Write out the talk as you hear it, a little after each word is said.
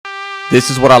This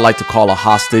is what I like to call a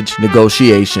hostage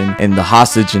negotiation, and the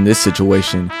hostage in this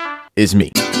situation is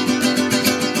me.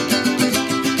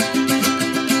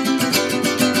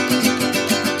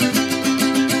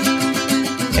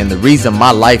 And the reason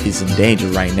my life is in danger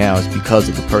right now is because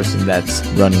of the person that's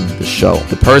running the show.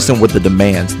 The person with the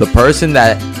demands. The person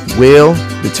that will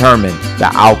determine the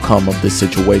outcome of this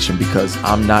situation, because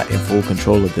I'm not in full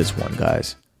control of this one,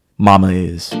 guys. Mama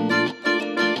is.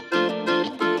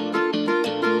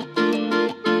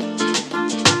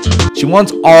 She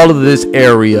wants all of this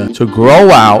area to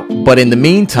grow out, but in the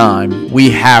meantime,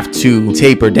 we have to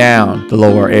taper down the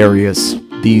lower areas.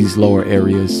 These lower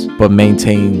areas, but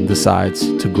maintain the sides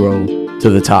to grow to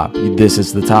the top. This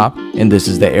is the top, and this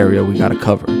is the area we gotta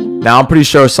cover. Now, I'm pretty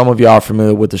sure some of y'all are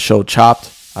familiar with the show Chopped.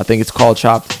 I think it's called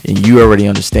Chopped, and you already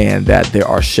understand that there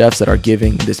are chefs that are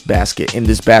giving this basket. In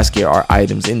this basket are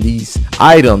items, and these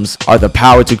items are the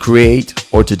power to create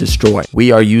or to destroy.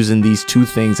 We are using these two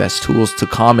things as tools to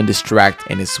calm and distract,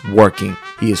 and it's working.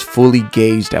 He is fully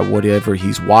gauged at whatever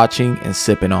he's watching and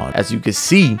sipping on. As you can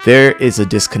see, there is a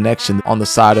disconnection on the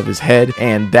side of his head,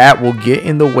 and that will get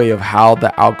in the way of how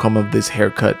the outcome of this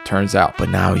haircut turns out. But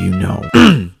now you know.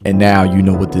 And now you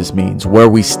know what this means. Where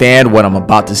we stand, what I'm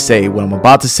about to say. What I'm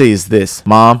about to say is this.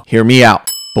 Mom, hear me out.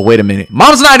 But wait a minute.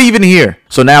 Mom's not even here.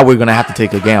 So now we're going to have to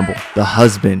take a gamble. The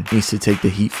husband needs to take the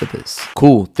heat for this.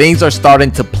 Cool. Things are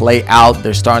starting to play out.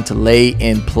 They're starting to lay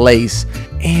in place.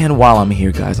 And while I'm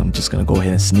here, guys, I'm just going to go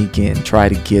ahead and sneak in, try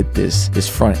to get this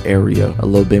front area a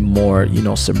little bit more, you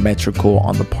know, symmetrical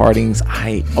on the partings.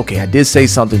 I did say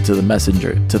something to the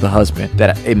messenger, to the husband,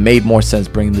 that it made more sense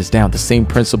bringing this down. The same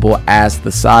principle as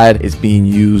the side is being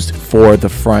used for the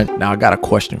front. Now, I got a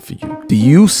question for you. Do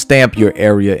you stamp your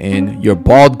area in, your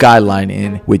bald guideline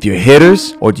in, with your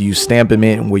hitters, or do you stamp them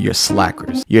in with your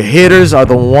slackers? Your hitters are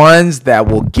the ones that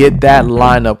will get that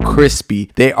lineup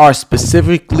crispy. They are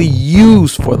specifically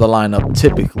used for the lineup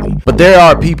typically, but there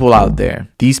are people out there.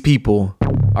 These people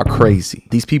are crazy.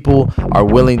 These people are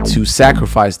willing to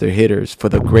sacrifice their hitters for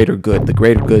the greater good. The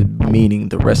greater good meaning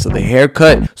the rest of the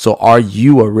haircut. So are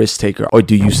you a risk taker, or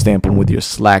do you stamp them with your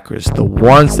slackers? The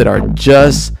ones that are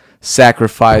just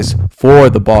sacrifice for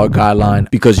the bald guideline,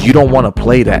 because you don't want to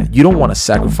play that. You don't want to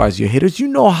sacrifice your hitters. You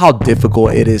know how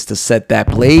difficult it is to set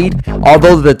that blade.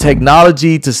 Although the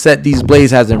technology to set these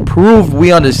blades has improved,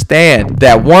 we understand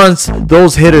that once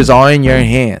those hitters are in your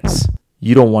hands,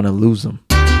 you don't want to lose them.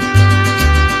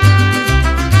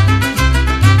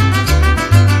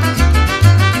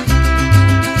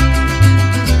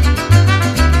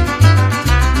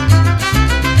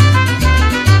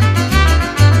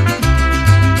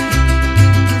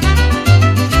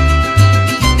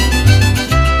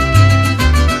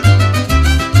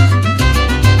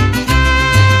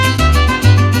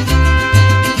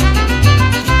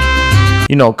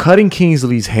 You know, cutting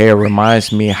Kingsley's hair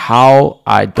reminds me how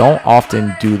I don't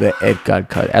often do the Edgard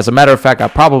cut. As a matter of fact, I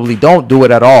probably don't do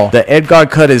it at all. The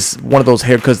Edgard cut is one of those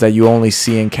haircuts that you only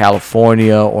see in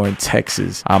California or in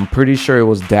Texas. I'm pretty sure it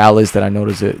was Dallas that I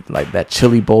noticed it, like that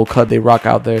chili bowl cut they rock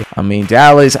out there. I mean,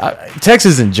 Dallas,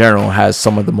 Texas in general has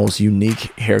some of the most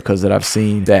unique haircuts that I've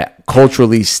seen that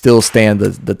culturally still stand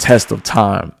the test of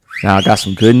time. Now, I got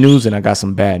some good news and I got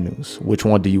some bad news. Which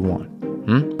one do you want?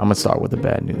 I'm gonna start with the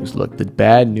bad news. Look, the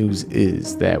bad news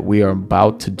is that we are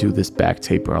about to do this back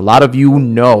taper. A lot of you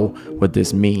know what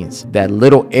this means. That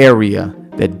little area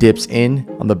that dips in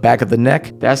on the back of the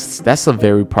neck, that's a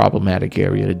very problematic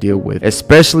area to deal with,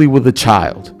 especially with a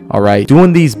child. All right,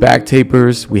 doing these back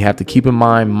tapers, we have to keep in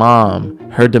mind, mom,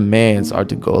 her demands are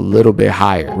to go a little bit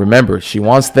higher. Remember, she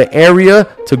wants the area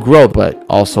to grow, but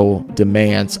also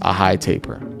demands a high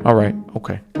taper. All right,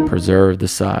 okay. Preserve the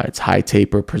sides. High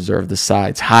taper, preserve the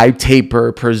sides. High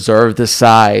taper, preserve the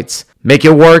sides. Make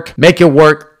it work, make it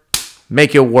work.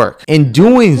 Make it work. In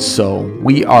doing so,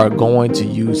 we are going to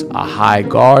use a high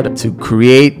guard to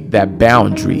create that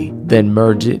boundary, then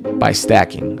merge it by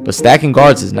stacking. But stacking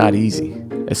guards is not easy,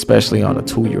 especially on a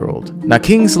 2-year-old. Now,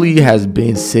 Kingsley has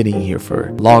been sitting here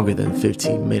for longer than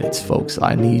 15 minutes, folks.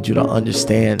 I need you to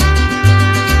understand.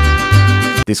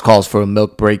 This calls for a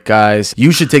milk break, guys.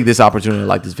 You should take this opportunity to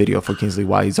like this video for Kingsley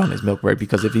while he's on his milk break,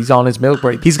 because if he's on his milk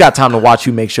break, he's got time to watch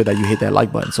you. Make sure that you hit that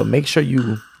like button. So make sure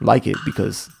you like it,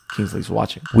 because Kingsley's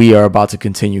watching. We are about to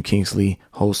continue, Kingsley.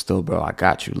 Hold still, bro. I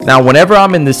got you. Now, whenever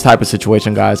I'm in this type of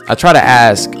situation, guys, I try to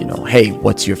ask, you know, hey,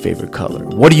 what's your favorite color?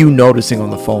 What are you noticing on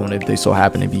the phone if they so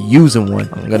happen to be using one?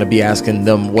 I'm going to be asking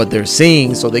them what they're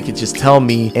seeing so they can just tell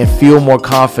me and feel more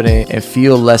confident and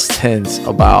feel less tense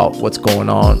about what's going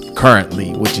on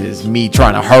currently, which is me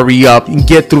trying to hurry up and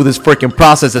get through this freaking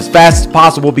process as fast as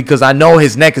possible because I know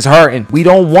his neck is hurting. We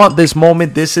don't want this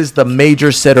moment. This is the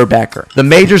major setter backer. The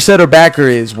major setter backer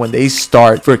is when they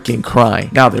start freaking crying.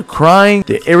 Now they're crying,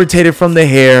 they're irritated from the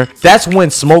hair. That's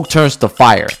when smoke turns to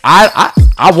fire.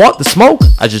 I want the smoke,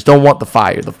 I just don't want the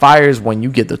fire. The fire is when you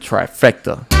get the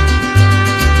trifecta.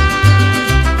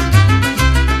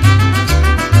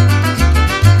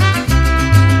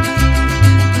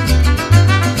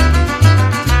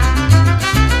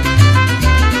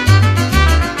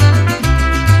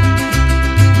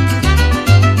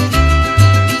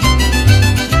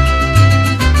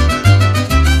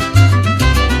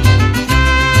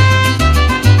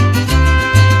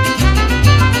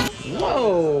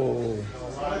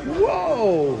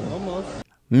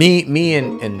 Me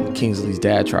and Kingsley's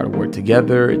dad try to work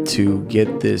together to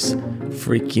get this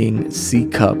freaking C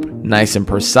cup nice and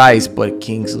precise, but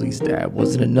Kingsley's dad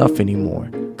wasn't enough anymore.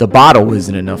 The bottle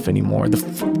isn't enough anymore. The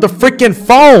freaking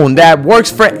phone that works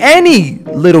for any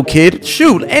little kid,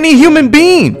 shoot, any human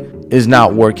being, is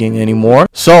not working anymore.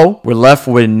 So we're left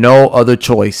with no other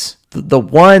choice. The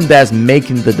one that's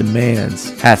making the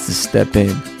demands has to step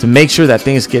in to make sure that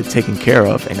things get taken care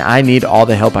of, and I need all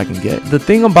the help I can get. The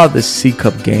thing about this C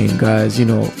cup game, guys, you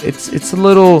know, it's a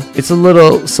little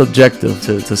subjective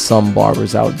to some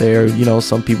barbers out there. You know,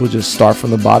 some people just start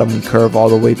from the bottom and curve all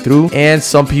the way through, and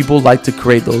some people like to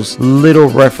create those little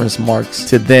reference marks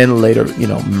to then later, you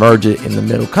know, merge it in the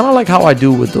middle, kind of like how I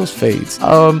do with those fades.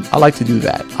 I like to do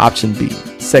that. Option B,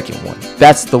 second one.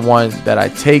 That's the one that I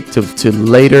take to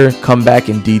later come back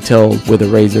in detail with a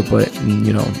razor. But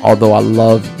you know, although I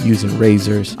love using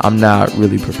razors, I'm not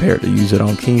really prepared to use it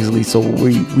on Kingsley, so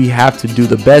we have to do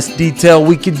the best detail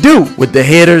we can do with the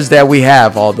hitters that we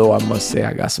have. Although I must say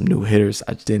I got some new hitters,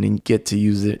 I didn't get to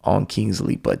use it on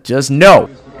Kingsley, but just know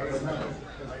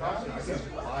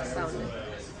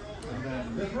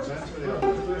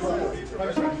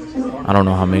I don't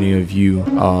know how many of you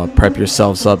prep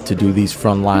yourselves up to do these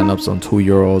front lineups on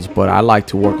 2-year-olds, but I like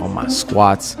to work on my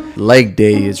squats. Leg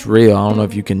day is real. I don't know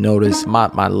if you can notice,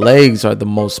 my legs are the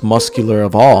most muscular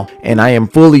of all, and I am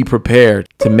fully prepared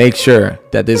to make sure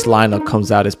that this lineup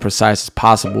comes out as precise as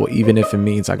possible, even if it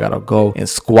means I gotta go and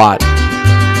squat.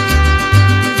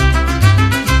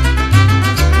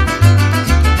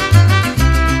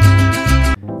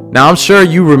 Now, I'm sure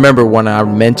you remember when I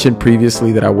mentioned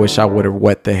previously that I wish I would have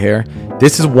wet the hair.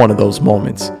 This is one of those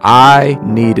moments. I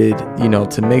needed, you know,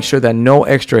 to make sure that no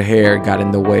extra hair got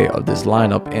in the way of this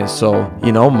lineup. And so,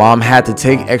 you know, mom had to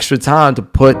take extra time to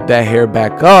put that hair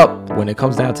back up. When it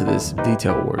comes down to this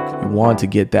detail work, you want to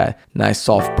get that nice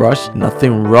soft brush,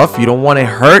 nothing rough. You don't want to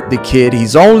hurt the kid.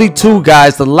 He's only 2,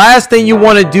 guys. The last thing you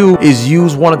want to do is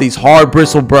use one of these hard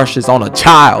bristle brushes on a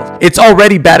child. It's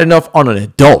already bad enough on an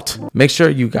adult. Make sure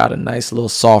you got a nice little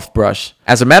soft brush.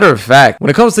 As a matter of fact, when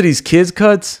it comes to these kids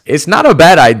cuts, it's not a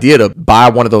bad idea to buy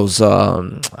one of those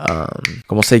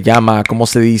 ¿cómo se llama? ¿Cómo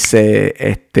se dice?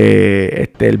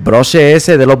 El broche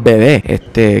ese de los bebés,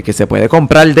 que se puede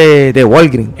comprar de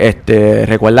Walgreens.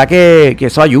 Recuerda que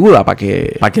eso ayuda para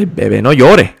que el bebé no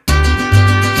llore.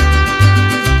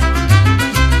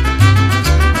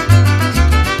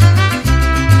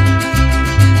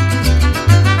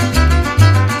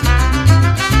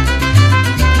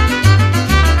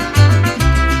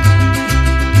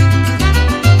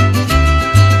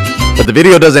 But the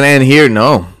video doesn't end here.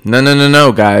 No,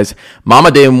 guys. Mama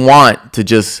didn't want to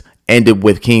just end it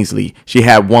with Kingsley. She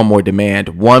had one more demand,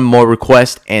 one more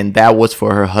request, and that was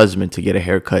for her husband to get a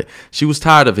haircut. She was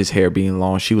tired of his hair being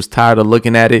long. She was tired of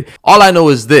looking at it. All I know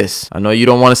is this. I know you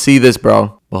don't want to see this,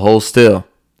 bro, but hold still.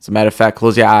 As a matter of fact,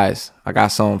 close your eyes. I got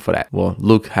something for that. Well,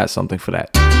 Luke has something for that.